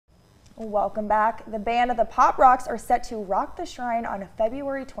Welcome back. The band of the Pop Rocks are set to rock the Shrine on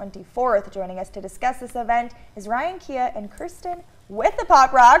February 24th. Joining us to discuss this event is Ryan, Kia, and Kristen with the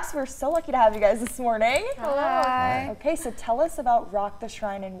Pop Rocks. We're so lucky to have you guys this morning. Hi. Okay, so tell us about Rock the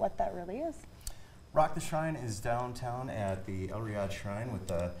Shrine and what that really is. Rock the Shrine is downtown at the El Riyadh Shrine with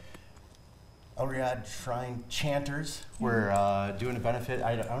the El Riyadh Shrine Chanters. We're doing a benefit.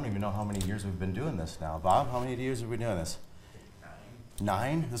 I don't even know how many years we've been doing this now. Bob, how many years have we been doing this?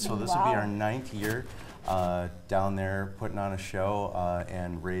 9. So this will be our 9th year down there putting on a show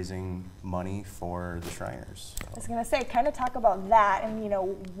and raising money for the Shriners. So. I was going to say, kind of talk about that and,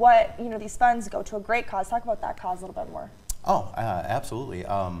 what, these funds go to a great cause. Talk about that cause a little bit more. Oh, absolutely.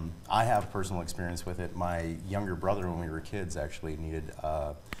 I have personal experience with it. My younger brother, when we were kids, actually needed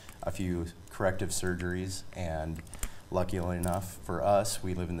a few corrective surgeries, and luckily enough for us,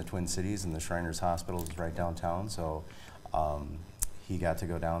 we live in the Twin Cities, and the Shriners Hospital is right downtown, so he got to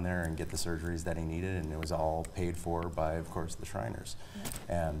go down there and get the surgeries that he needed, and it was all paid for by, of course, the Shriners.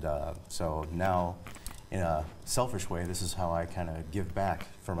 And so now, in a selfish way, this is how I kind of give back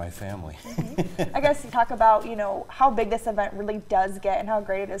for my family. I guess you talk about, how big this event really does get and how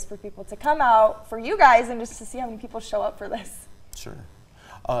great it is for people to come out, for you guys, and just to see how many people show up for this. Sure.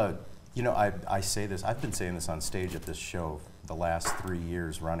 I say this, I've been saying this on stage at this show the last 3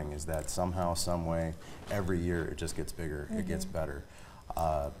 years running, is that somehow, some way, every year it just gets bigger, it gets better.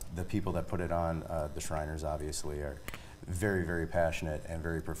 The people that put it on, the Shriners obviously, are very, very passionate and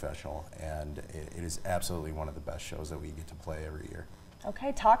very professional, and it is absolutely one of the best shows that we get to play every year.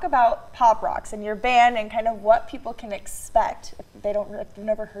 Okay, talk about Pop Rocks and your band and kind of what people can expect if they've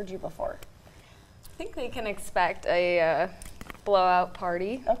never heard you before. I think they can expect a blowout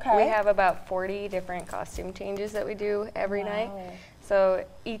party. Okay. We have about 40 different costume changes that we do every night. So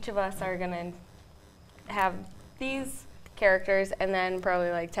each of us are going to have these characters and then probably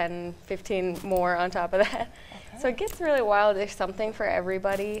like 10, 15 more on top of that. Okay. So it gets really wild. There's something for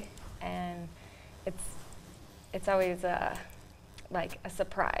everybody, and it's always like a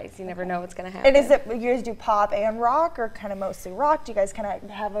surprise. You never know what's going to happen. And is it, you guys do pop and rock, or kind of mostly rock? Do you guys kind of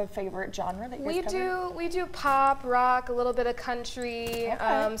have a favorite genre that you guys cover? We do pop, rock, a little bit of country,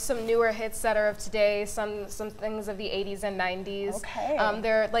 some newer hits that are of today, some things of the 80s and 90s. Okay.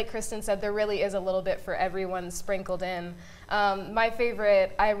 There, like Kristen said, there really is a little bit for everyone sprinkled in. My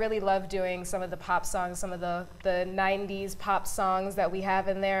favorite, I really love doing some of the pop songs, some of the 90s pop songs that we have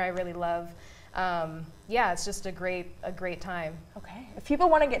in there. I really love. Yeah, it's just a great time. Okay. If people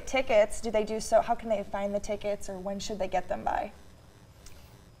want to get tickets, do they do so? How can they find the tickets, or when should they get them by?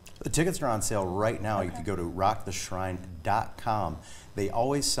 The tickets are on sale right now. You can go to rocktheshrine.com. They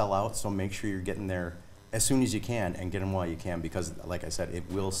always sell out, so make sure you're getting there as soon as you can and get them while you can, because, like I said, it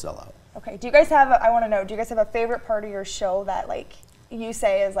will sell out. Okay. Do you guys have I want to know, do you guys have a favorite part of your show that, like, you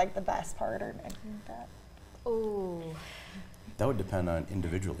say is, like, the best part or anything like that? Ooh. That would depend on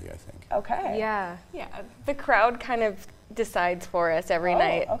individually, I think. Okay. Yeah. The crowd kind of decides for us every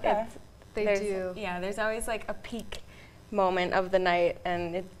night. Okay. They do. Yeah, there's always like a peak moment of the night,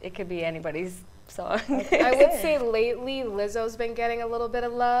 and it could be anybody's song. I would say lately Lizzo's been getting a little bit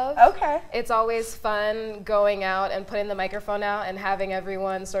of love. Okay. It's always fun going out and putting the microphone out and having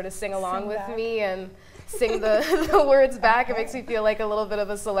everyone sort of sing along with me and sing the words back. It makes me feel like a little bit of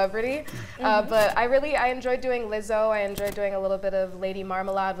a celebrity. But I enjoy doing Lizzo. I enjoy doing a little bit of Lady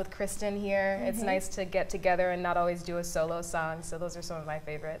Marmalade with Kristen here. It's nice to get together and not always do a solo song. So those are some of my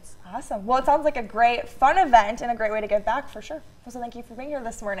favorites. Awesome. Well, it sounds like a great, fun event and a great way to give back for sure. So thank you for being here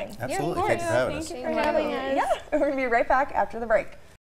this morning. Absolutely. Thank you for having us. Thank you for having us. Yeah. We're going to be right back after the break.